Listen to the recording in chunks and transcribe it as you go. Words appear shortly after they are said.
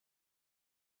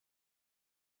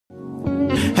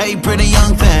Hey, pretty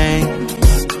young thing,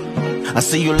 I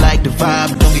see you like the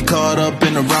vibe, don't get caught up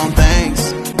in the wrong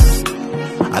things.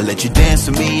 I let you dance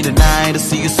with me tonight, I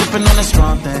see you sipping on a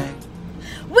strong thing.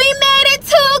 We made it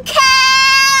 2K!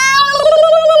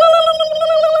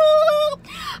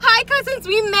 Hi cousins,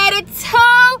 we made it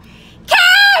 2K!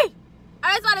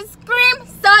 I just want to scream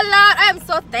so loud. I am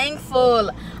so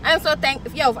thankful. I am so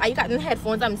thankful. Yo, if you got in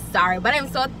headphones, I'm sorry, but I'm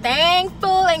so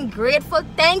thankful and grateful.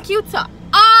 Thank you to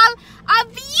all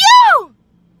of you.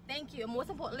 Thank you. And most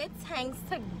importantly, thanks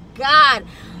to God.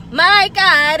 My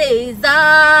God is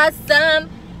awesome.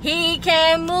 He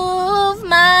can move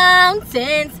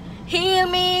mountains, heal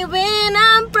me when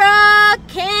I'm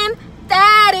broken.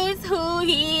 That is who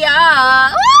he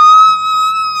are.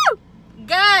 Woo!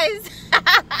 Guys,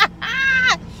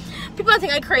 people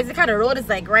think I'm crazy. Kind of road is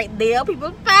like right there.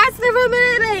 People passing for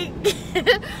me, like.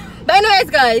 But anyways,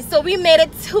 guys, so we made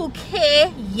it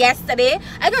 2K yesterday.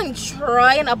 I'm gonna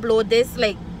try and upload this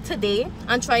like today,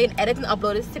 and try and edit and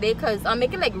upload this today, because I'm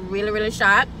making like really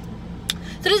short.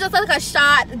 So this is just like a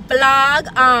short vlog.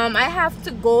 I have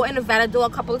to go and validate a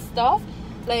couple stuff.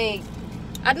 Like,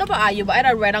 I don't know about you, but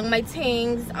I read on my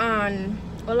things on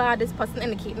this person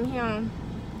indicating here.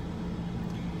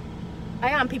 I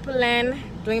am people land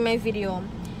doing my video.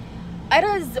 I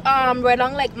just read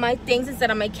on like my things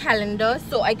instead of my calendar,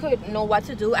 so I could know what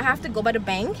to do. I have to go by the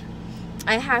bank.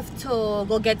 I have to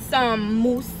go get some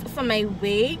mousse for my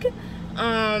wig.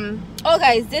 Oh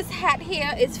guys, this hat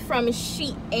here is from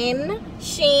Shein.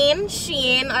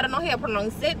 I don't know how to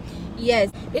pronounce it.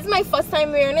 Yes, this is my first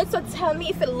time wearing it, so tell me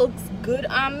if it looks good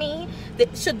on me.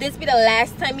 Should this be the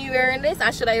last time you wearing this,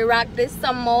 or should I rock this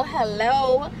some more?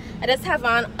 Hello, I just have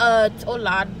on a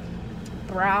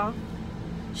bra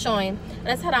showing.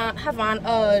 I just have on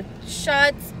a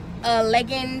shirt,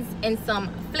 leggings, and some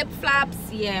flip-flops.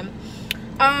 Yeah.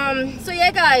 So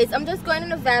yeah guys, I'm just going in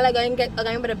the valley, going by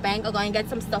the bank, I'm going to get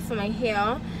some stuff for my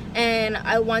hair, and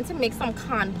I want to make some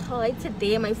corn pie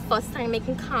today. My first time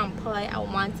making corn pie. I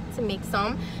want to make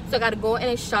some, so I gotta go in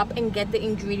a shop and get the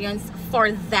ingredients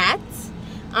for that.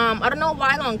 I don't know why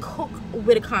I'm gonna cook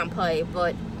with a corn pie,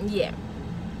 but yeah.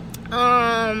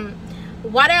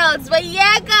 What else? But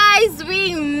yeah guys,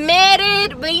 we made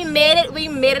it.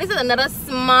 This is another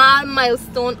small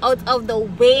milestone out of the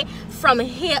way. From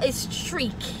here is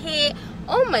 3K.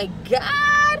 Oh my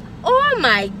god,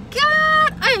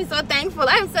 I am so thankful.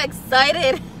 I am so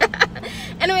excited.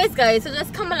 Anyways guys, so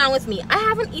just come along with me. I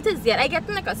haven't eaten yet. I get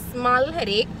like a small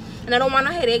headache, and I don't want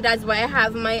a headache. That's why I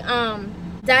have my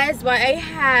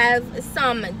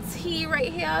some tea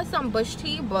right here, some bush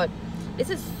tea, but this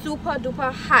is super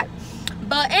duper hot.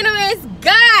 But anyways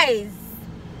guys,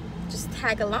 just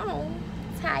tag along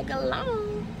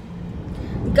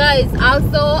guys.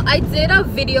 Also, I did a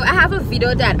video. I have a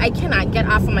video that I cannot get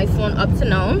off of my phone up to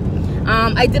now.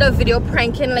 I did a video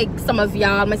pranking like some of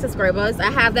y'all, my subscribers. I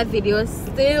have that video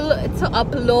still to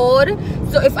upload,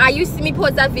 so if you see me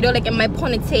post that video like in my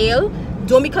ponytail,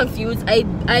 don't be confused. I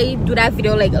do that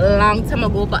video like a long time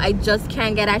ago, but I just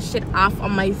can't get that shit off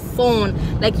on my phone.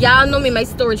 Like, y'all know me, my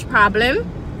storage problem.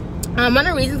 One of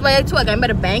the reasons why I took again by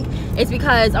the bank is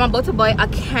because I'm about to buy a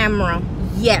camera.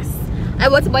 Yes, I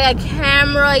want to buy a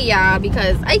camera, yeah,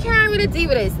 because I can't really deal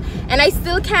with this, and I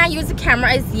still can't use the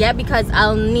camera as yet because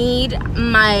I'll need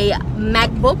my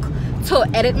MacBook to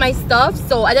edit my stuff.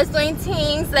 So I just doing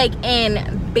things like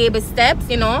in baby steps,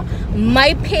 you know,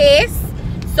 my pace.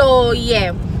 So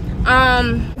yeah,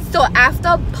 so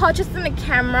after purchasing the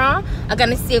camera, I'm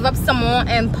gonna save up some more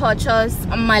and purchase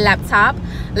my laptop.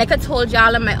 Like I told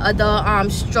y'all in my other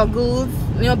struggles,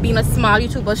 you know, being a small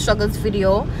YouTuber struggles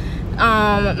video,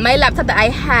 my laptop that I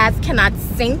have cannot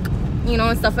sync, you know,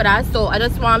 and stuff like that. So I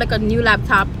just want like a new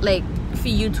laptop like for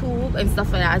YouTube and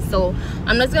stuff like that. So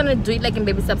I'm just gonna do it like in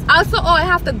baby steps. Also, I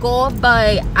have to go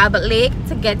by Albert Lake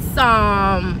to get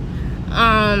some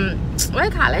what I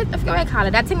call it, I forget what I call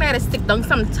it, that thing that I had to stick down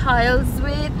some tiles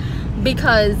with,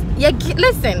 because yeah,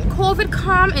 listen, COVID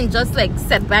come and just like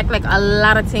set back like a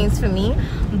lot of things for me,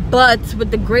 but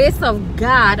with the grace of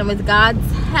God and with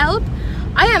God's help,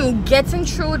 I am getting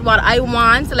through with what I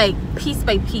want, like piece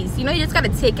by piece. You know, you just gotta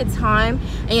take your time,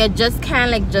 and you just can't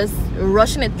like just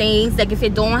rush into things. Like if you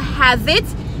don't have it,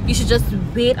 you should just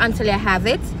wait until you have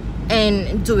it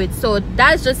and do it. So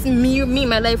that's just me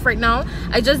my life right now.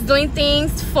 I just doing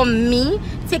things for me,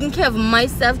 taking care of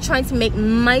myself, trying to make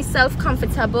myself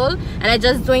comfortable, and I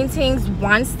just doing things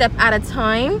one step at a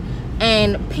time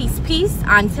and piece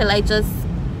until I just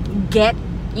get,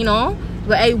 you know,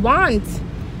 what I want.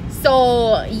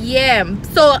 So yeah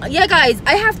guys,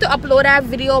 I have to upload that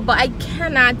video, but I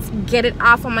cannot get it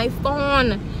off of my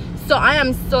phone, so I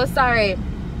am so sorry.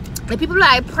 the people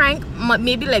that I prank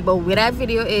maybe like, but where that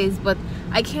video is, but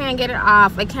I can't get it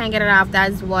off.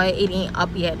 That's why it ain't up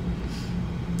yet.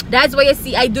 That's why you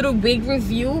see I do the wig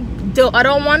review. The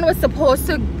other one was supposed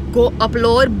to go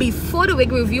upload before the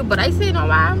wig review, but I say, no,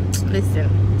 listen,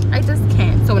 I just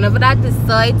can't. So whenever I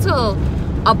decide to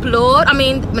upload,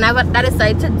 whenever I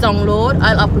decide to download,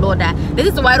 I'll upload that.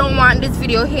 This is why I don't want this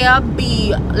video here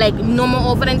be like no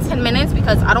more over than 10 minutes,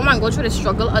 because I don't want to go through the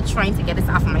struggle of trying to get this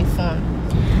off of my phone.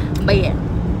 But yeah,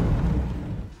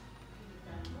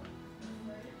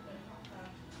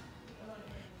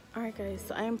 alright guys,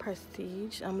 so I am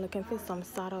Prestige. I'm looking for some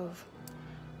sort of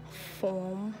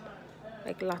foam,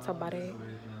 like latte body,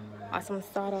 or some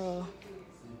sort of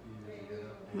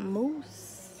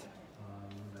mousse.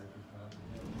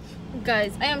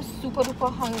 Guys, I am super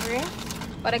duper hungry,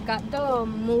 but I got the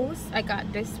mousse. I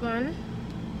got this one.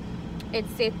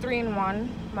 It's a 3-in-1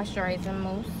 moisturizing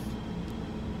mousse.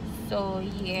 So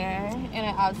yeah, and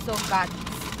I also got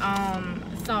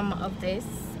some of this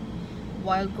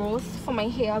wild growth for my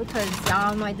hair, because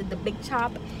y'all know I did the big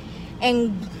chop,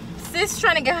 and sis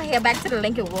trying to get her hair back to the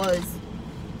length it was.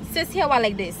 Sis hair was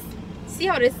like this. See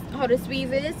how this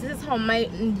weave is? This is how my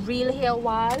real hair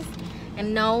was,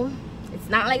 and now it's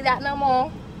not like that no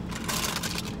more.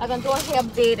 I'm gonna do a hair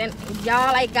update, and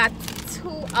y'all, I got 2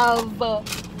 of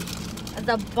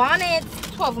the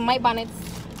bonnets, 2 of my bonnets.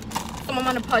 I'm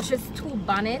gonna purchase 2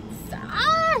 bonnets.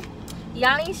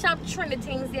 Y'all ain't shop trendy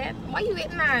things yet. Why you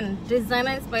waiting on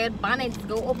designer inspired bonnets?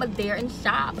 Go over there and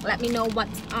shop. Let me know what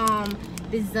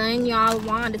design y'all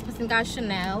want. This person got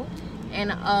Chanel and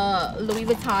Louis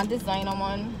Vuitton designer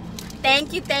one.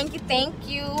 Thank you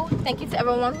to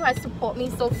everyone who has supported me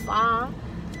so far.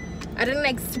 I didn't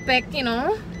expect, you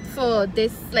know, for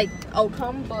this like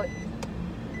outcome, but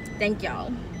thank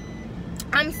y'all.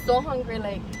 I'm so hungry,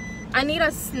 like I need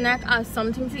a snack or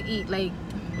something to eat, like,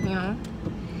 you know.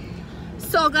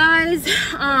 So guys,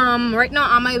 right now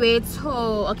on my way to,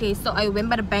 okay, so I went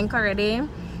by the bank already.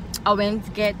 I went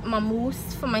to get my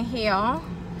mousse for my hair.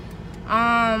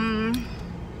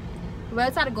 Where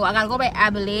else I gotta go? I gotta go by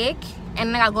Abbey Lake, and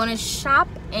then I gotta go in the shop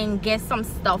and get some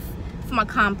stuff for my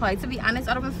compa. To be honest,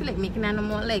 I don't even feel like making that no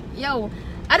more. Like, yo,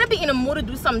 I gotta be in a mood to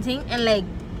do something, and like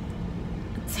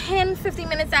 10-15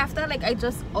 minutes after, like I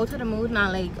just out of the mood now.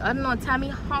 Like, I don't know, tell me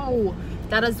how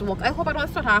that does work. I hope I don't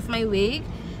start off my wig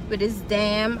with this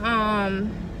damn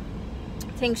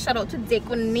thing. Shout out to Dick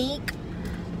Unique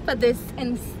for this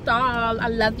install. I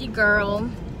love you, girl.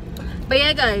 But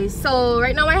yeah guys, so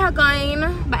right now I have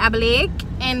gone by Abbey Lake,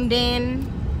 and then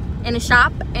in the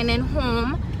shop, and then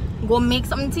home, go make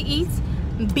something to eat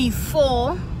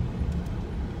before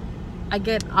I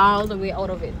get all the way out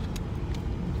of it.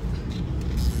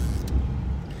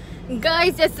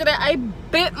 Guys, yesterday I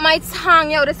bit my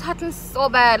tongue. Yo, this hurting so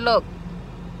bad. Look,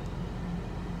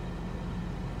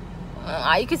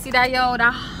 you can see that, yo,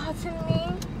 that hurting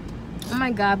me. Oh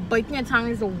my god, biting your tongue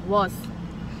is the worst.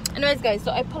 Anyways guys,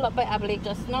 so I pull up by Abbey Lake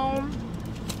just now.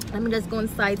 Let me just go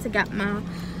inside to get my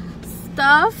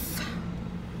stuff.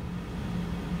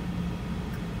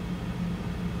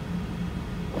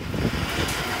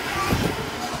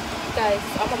 Guys,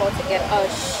 I'm about to get a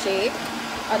shake,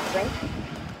 a drink.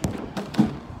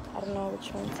 I don't know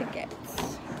which one to get.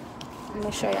 I'm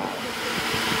gonna show y'all.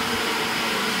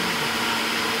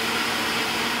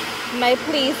 May I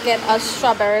please get a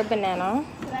strawberry banana?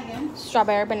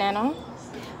 Strawberry banana.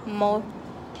 More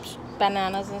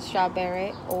bananas and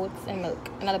strawberry, oats and milk,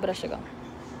 and a little bit of sugar.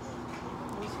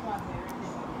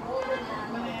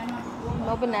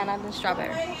 More banana than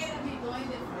strawberry.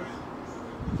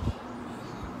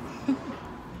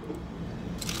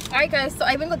 Alright guys, so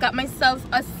I even got myself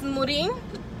a smoothie,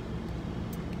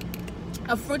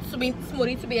 a fruit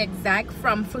smoothie to be exact,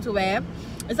 from Fruit Away.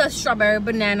 It's a strawberry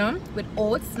banana with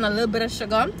oats and a little bit of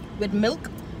sugar with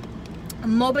milk.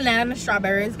 More banana and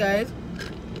strawberries, guys.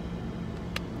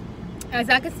 As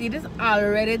I can see, this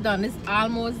already done. It's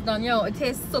almost done. Yo, it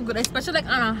tastes so good, especially like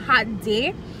on a hot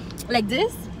day like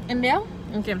this in there.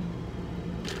 Okay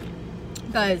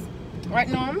guys, right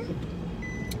now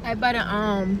I bought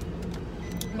a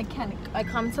mechanic. I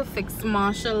come to fix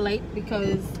Marshall light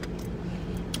because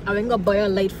I went to buy a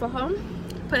light for her,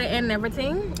 put it in and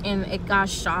everything, and it got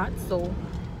shot. So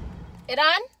it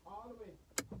on?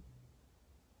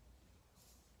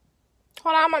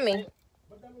 Hold on, mommy.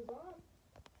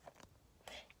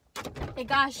 It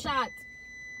got shot.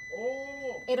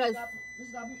 Oh, it was. This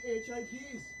is having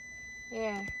HIPs.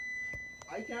 Yeah.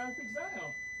 I can't fix that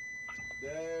now.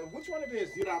 Which one it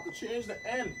is? You have to change the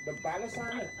end, the ballast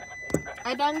on it.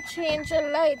 I don't change the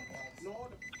light. No.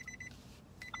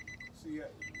 See,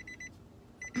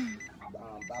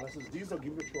 balances. These will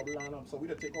give you trouble on them. So we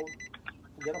take out,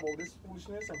 forget about this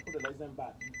foolishness and put the lights in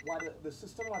back. What the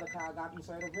system what the car got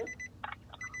inside of it,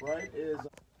 right, is...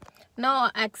 No,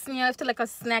 asking you if to like a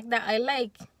snack that I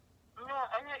like. No,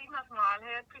 I hear even a small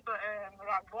head people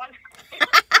rock ball.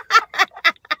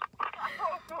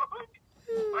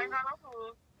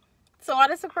 So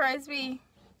what a surprise be?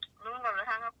 No,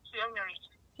 hang up to your reach.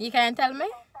 You can't tell me?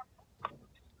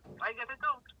 I get it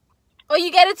too. Oh,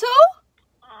 you get it too?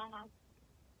 Mm-hmm.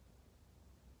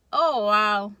 Oh,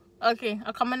 wow. Okay,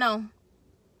 I'll come now.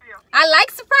 Yeah. I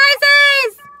like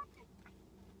surprises!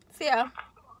 See ya.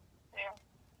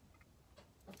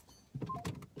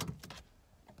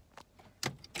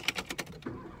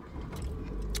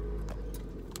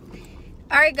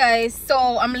 Alright guys, so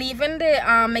I'm leaving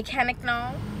the mechanic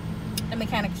now. The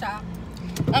mechanic shop.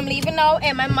 I'm leaving now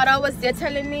and my mother was there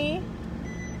telling me,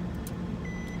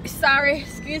 sorry,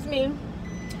 excuse me.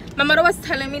 My mother was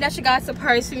telling me that she got a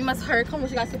surprise for me. Must hurry come when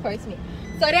she got a surprise for me.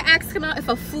 So they asked her if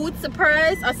a food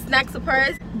surprise or snack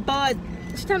surprise, but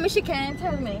she told me she can't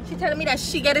tell me. She telling me that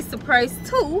she get a surprise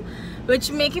too,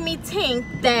 which making me think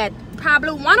that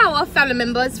probably one of our family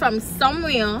members from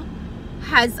somewhere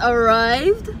has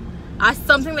arrived or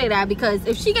something like that, because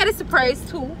if she get a surprise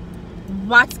too,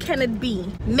 what can it be?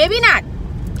 Maybe not,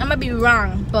 I might be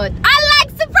wrong, but I like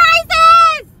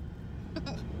surprises.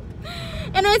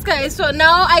 Anyways guys, so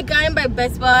now I got in by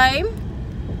Best Buy,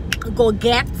 go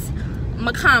get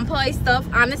my camper stuff.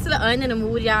 Honestly, I ain't in the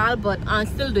mood y'all, but I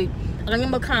still do it. I'm gonna get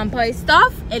my camper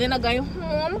stuff and then I'm going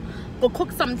home, go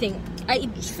cook something. I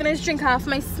finished drinking half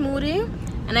my smoothie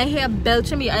and I hear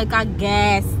belching me. I got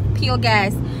gas, pure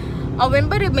gas. I went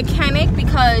by the mechanic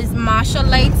because marshal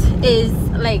light is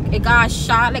like, it got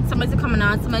shot, like somebody's coming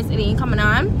on, somebody's it ain't coming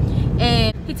on,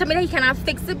 and he told me that he cannot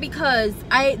fix it because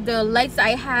the lights I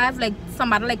have, like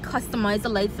somebody like customized the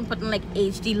lights and put in like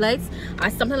HD lights or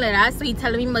something like that. So he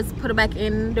telling me must put it back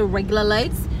in the regular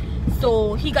lights.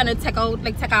 So he gonna take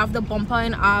off the bumper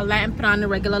and all that and put on the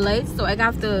regular lights. So I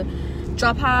have to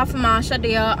drop off Marsha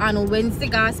there on Wednesday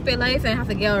gospel life and have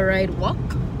to get a ride walk.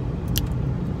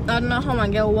 I don't know how I'm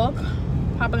gonna get a walk.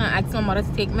 Probably gonna ask my mother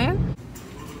to take me.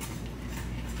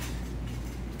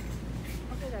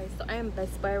 Okay guys, so I am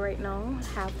Best Buy right now. I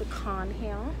have the con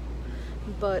here,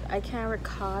 but I can't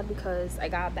record because I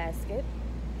got a basket.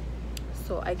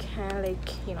 So I can't,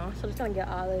 like, you know, so I'm just gonna get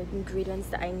all the ingredients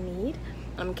that I need.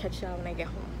 I'm gonna catch y'all when I get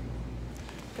home.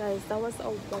 Guys, that was a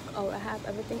workout. I have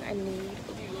everything I need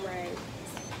right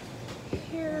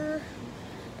here.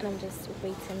 And I'm just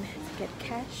waiting to get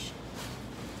cash.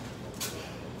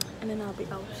 And then I'll be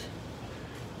out.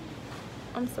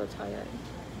 I'm so tired.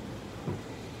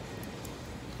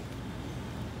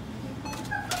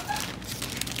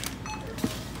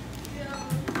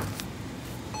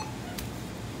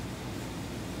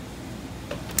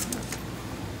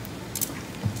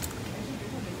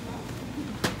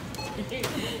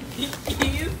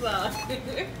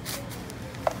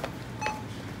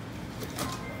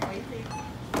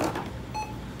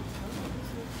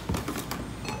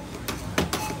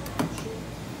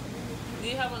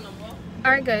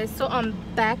 Alright guys, so I'm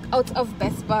back out of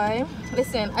Best Buy.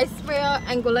 Listen, I swear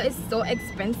Angola is so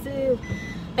expensive.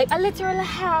 Like I literally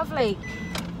have like,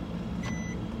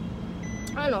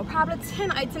 I don't know, probably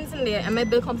 10 items in there and my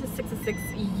bill comes to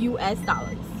 $66 US.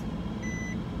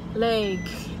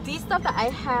 Like these stuff that I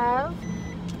have,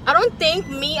 I don't think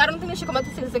it should come up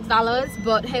to $66,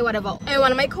 but hey, whatever. And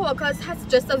one of my coworkers has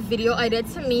just a video I did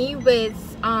to me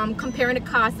with comparing the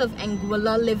cost of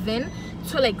Angola living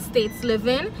to like States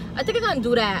living. I think I can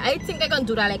do that.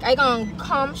 Like I can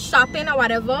come shopping or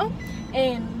whatever.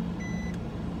 And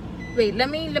wait, let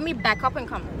me back up and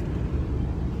come.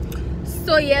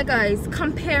 So yeah guys,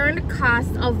 comparing the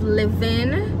cost of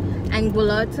living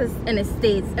Angola to in the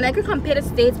States, and I could compare the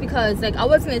States because like I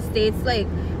was in the States like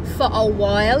for a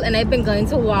while and I've been going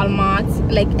to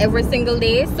Walmart like every single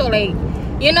day, so like,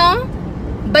 you know.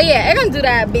 But yeah, I can do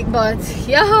that big, but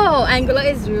yo, Angola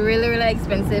is really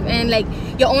expensive. And like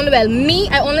you only, well, me,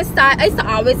 I used to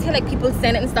always hear like people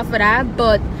saying it and stuff like that,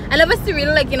 but I never see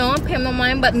really like, you know, pay my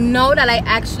mind. But now that I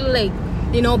actually like,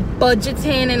 you know,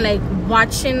 budgeting and like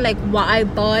watching like what I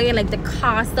buy and like the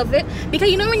cost of it, because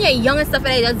you know when you're young and stuff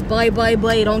like that, you just buy,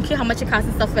 you don't care how much it costs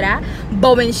and stuff like that.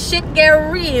 But when shit get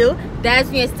real, that's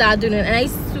when you start doing it. And I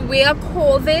swear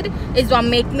COVID is what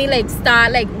make me like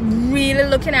start like really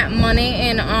looking at money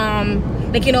and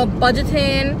like, you know,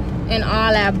 budgeting and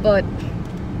all that. But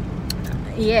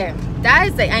yeah, that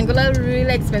is like Angola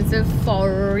really expensive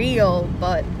for real,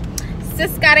 but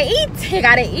sis gotta eat. You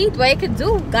gotta eat. What you could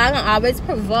do, God can always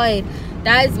provide.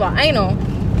 That is what I know.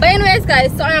 But anyways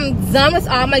guys, so I'm done with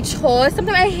all my chores.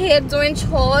 Sometimes I hate doing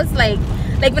chores like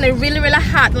when it's really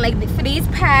hot. Like for these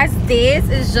past days,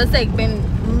 it's just like been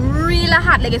really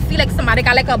hot. Like I feel like somebody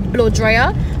got like a blow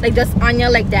dryer like just on you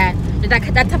like that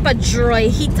type of dry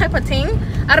heat type of thing.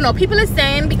 I don't know, people are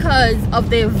saying because of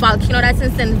the volcano that's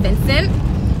in St. Vincent,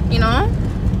 you know.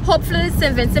 Hopefully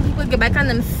St. Vincent people get back on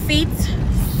them feet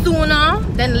sooner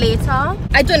than later.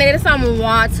 I donated some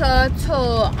water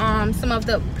to some of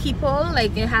the people,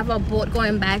 like they have a boat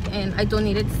going back, and I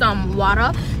donated some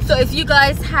water. So if you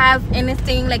guys have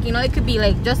anything, like, you know, it could be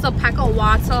like just a pack of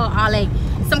water or like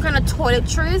some kind of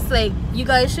toiletries, like you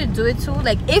guys should do it too,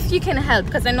 like if you can help,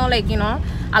 because I know, like, you know,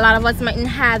 a lot of us mightn't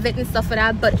have it and stuff like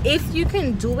that, but if you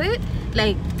can do it,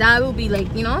 like that will be,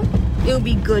 like, you know, it will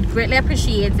be good. Greatly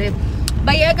appreciate it.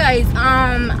 But yeah guys,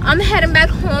 I'm heading back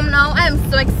home now. I'm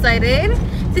so excited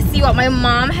to see what my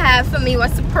mom had for me. What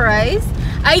surprise.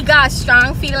 I got a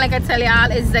strong feeling, like I tell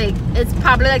y'all, it's like, it's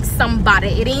probably like somebody.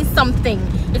 It ain't something,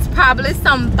 it's probably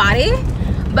somebody.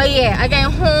 But yeah, I get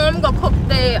home, go cook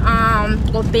the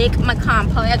go bake my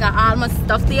compote. I got all my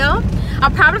stuff there.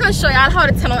 I'm probably gonna show y'all how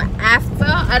to turn on after,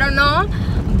 I don't know.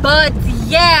 But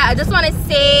yeah, I just want to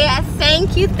say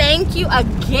thank you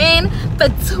again for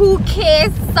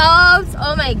 2K subs.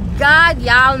 Oh my god,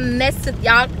 y'all messed with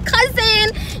y'all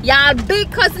cousin, y'all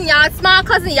big cousin, y'all small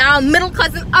cousin, y'all middle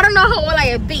cousin. I don't know how old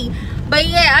I be, but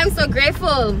yeah, I'm so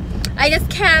grateful. I just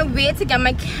can't wait to get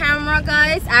my camera,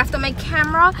 guys. After my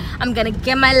camera, I'm gonna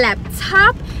get my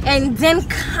laptop, and then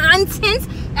content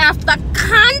after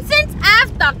content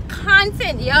after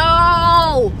content.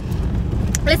 Yo,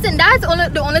 listen, that's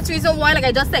the only reason why, like,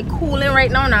 I just like cooling right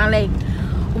now. Like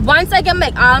once I get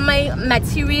like all my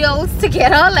materials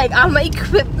together, like all my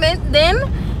equipment, then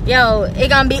yo, it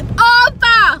gonna be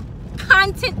over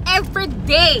content every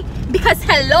day. Because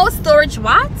hello storage,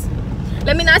 what?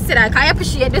 Let me not say that. I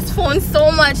appreciate this phone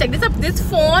so much. Like this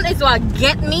phone is what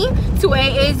get me to where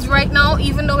it is right now,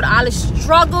 even though all the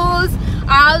struggles,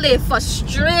 all the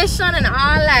frustration and all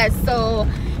that. So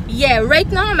yeah, right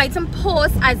now I mightn't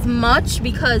post as much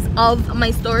because of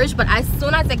my storage, but as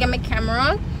soon as I get my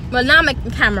camera, well, not my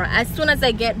camera, as soon as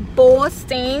I get both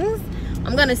things,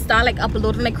 I'm gonna start like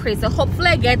uploading like crazy. So hopefully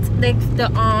I get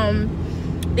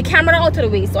the camera out of the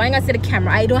way. So I ain't gonna say the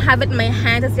camera, I don't have it in my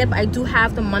hands as yet, but I do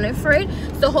have the money for it.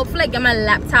 So hopefully I get my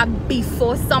laptop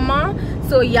before summer,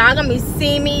 so y'all gonna be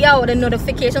seeing me, yo, the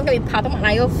notifications gonna be popping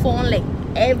on your phone like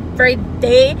every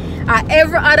day or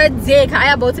every other day, cause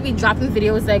I about to be dropping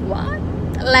videos like what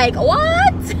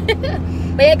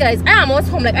but yeah guys, I am almost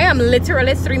home. Like I am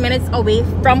literally 3 minutes away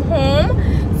from home.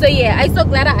 So yeah, I'm so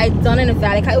glad that I done in the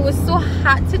valley, cause it was so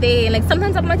hot today. Like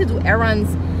sometimes I'm going to do errands,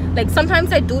 like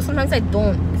sometimes I do, sometimes I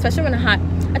don't, especially when it's hot.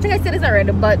 I think I said this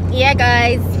already, but yeah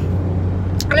guys,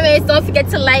 anyways, don't forget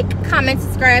to like, comment,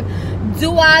 subscribe, do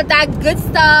all that good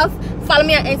stuff. Follow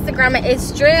me on Instagram at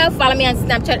ItsDrayah. Follow me on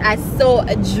Snapchat at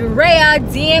SoDrayah.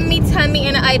 DM me, tell me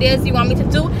any ideas you want me to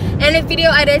do, any video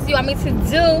ideas you want me to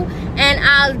do, and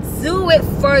I'll do it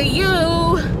for you.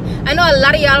 I know a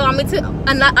lot of y'all want me to,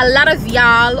 a lot of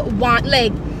y'all want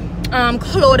like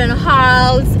clothing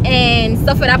hauls and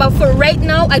stuff like that, but for right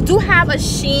now I do have a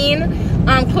Shein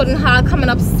clothing haul coming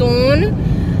up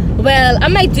soon. Well, I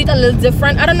might do it a little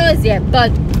different, I don't know as yet,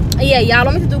 but yeah, y'all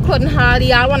want me to do clothing haul,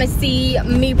 y'all want to see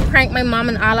me prank my mom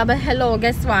and all of it. Hello,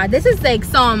 guess what, this is like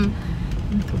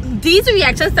these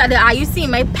reactions that I used to see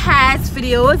in my past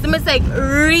videos, them is like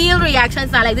real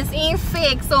reactions now, like this ain't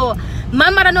fake. So my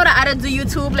mother know that I do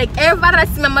YouTube, like everybody that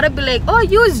see my mother be like, oh,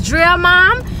 use Drayah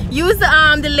mom, use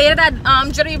the lady that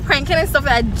Drayah be pranking and stuff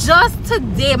like that. Just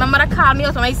today my mother called me out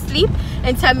of my sleep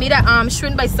and tell me that she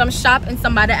went by some shop and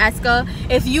somebody asked her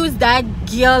if you use that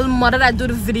girl mother that do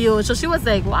the video. So she was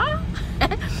like, what?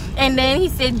 And then he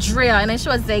said Drayah, and then she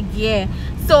was like, yeah.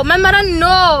 So my mother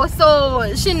know,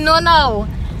 so she know now.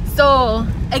 So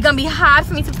it's gonna be hard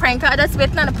for me to prank her. I just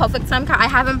waiting on the perfect time because I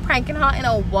haven't pranking her in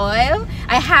a while.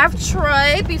 I have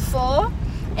tried before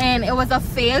and it was a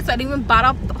fail, so I didn't even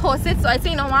bother to post it. So I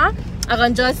say, you know what, I'm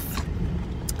gonna just,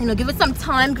 you know, give it some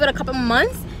time, give it a couple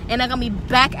months, and I'm gonna be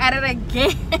back at it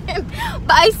again.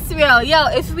 But I swear, yo,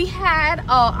 if we had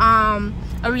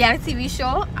a reality TV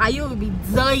show, I would be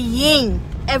dying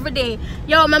every day.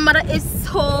 Yo, my mother is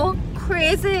so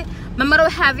crazy. My mother will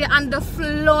have you on the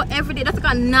floor every day. That's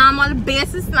like a normal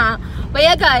basis now. But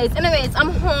yeah guys, anyways,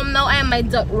 I'm home now. I am my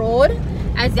dirt road,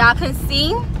 as y'all can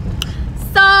see.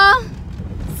 So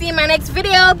see you in my next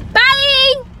video.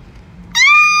 Bye.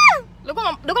 Look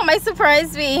at my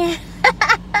surprise me.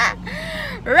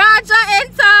 Raja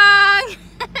and Tong.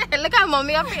 Look at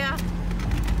mommy up here.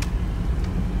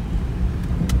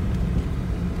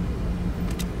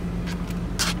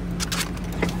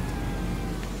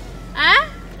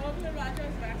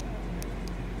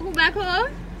 back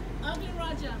home? Ugly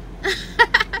Roger.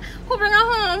 Who bring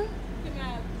her home?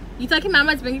 Kemal. You thought Kemal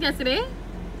was bringing you yesterday?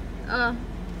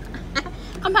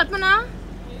 Come help me now.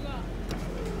 Here you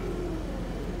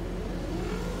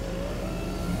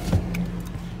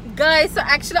go. Guys, so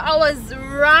actually I was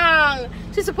wrong.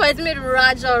 She surprised me with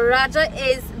Raja. Raja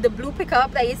is the blue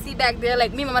pickup that you see back there.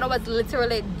 Like, me and my mother was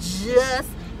literally just...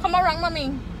 Come around,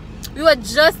 mommy. We were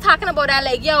just talking about that,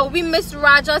 like, yo, we miss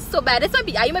Raja so bad. This might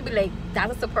be, you might be like,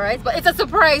 that's a surprise, but it's a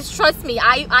surprise. Trust me.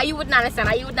 You would not understand.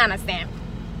 You would not understand.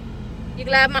 You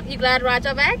glad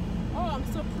Raja back? Oh, I'm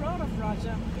so proud of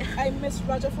Raja. I miss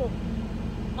Raja for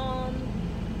How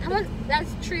much?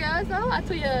 That's 3 years now or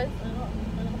 2 years?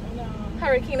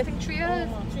 Hurricane, I think 3 years.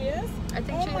 3 years? I think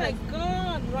 3 years. Oh my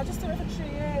God, Raja stayed for 3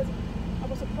 years. I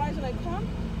was surprised when I come.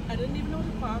 I didn't even know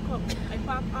to park up. I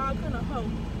parked all kind of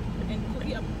house. And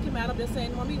Cookie came out of there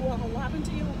saying, Mommy, what happened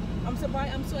to you? I'm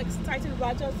so excited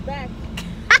Raja's back.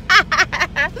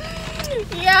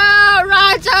 Yo,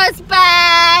 Raja's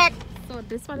back. So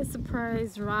this one is a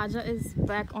surprise. Raja is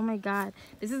back. Oh my God.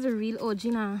 This is a real OG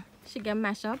now. She got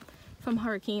mashed up from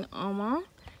Hurricane Irma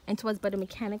and was by the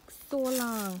mechanic so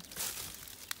long.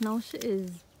 Now she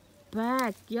is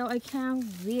back. Yo, I can't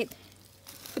wait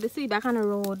for this to be back on the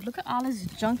road. Look at all this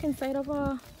junk inside of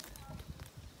her.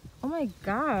 Oh my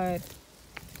God.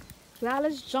 Where all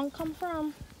this junk come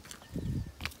from?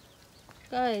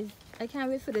 Guys, I can't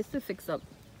wait for this to fix up.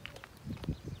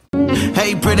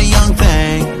 Hey, pretty young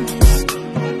thing,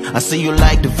 I see you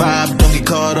like the vibe, don't get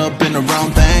caught up in the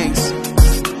wrong things.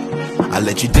 I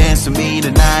let you dance with me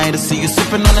tonight, I see you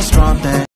sipping on a strong thing.